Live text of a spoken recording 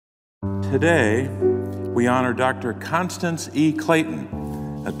Today, we honor Dr. Constance E.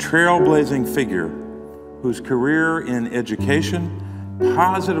 Clayton, a trailblazing figure whose career in education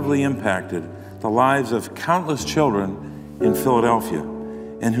positively impacted the lives of countless children in Philadelphia,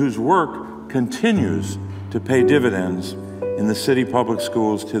 and whose work continues to pay dividends in the city public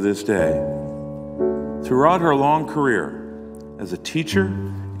schools to this day. Throughout her long career as a teacher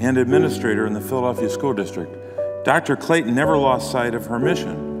and administrator in the Philadelphia School District, Dr. Clayton never lost sight of her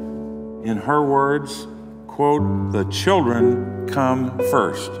mission. In her words, quote, "The children come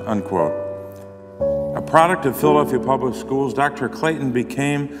first," unquote. A product of Philadelphia Public Schools, Dr. Clayton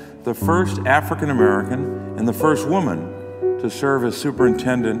became the first African American and the first woman to serve as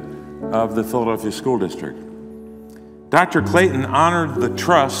superintendent of the Philadelphia School District. Dr. Clayton honored the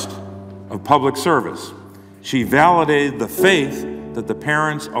trust of public service. She validated the faith that the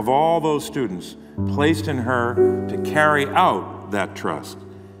parents of all those students placed in her to carry out that trust.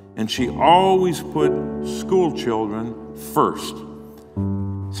 And she always put school children first.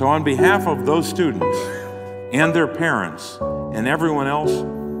 So on behalf of those students and their parents and everyone else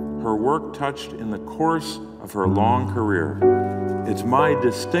her work touched in the course of her long career, it's my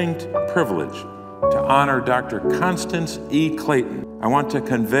distinct privilege to honor Dr. Constance E. Clayton. I want to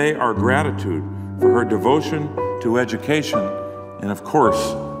convey our gratitude for her devotion to education and, of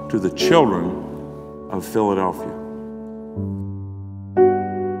course, to the children of Philadelphia.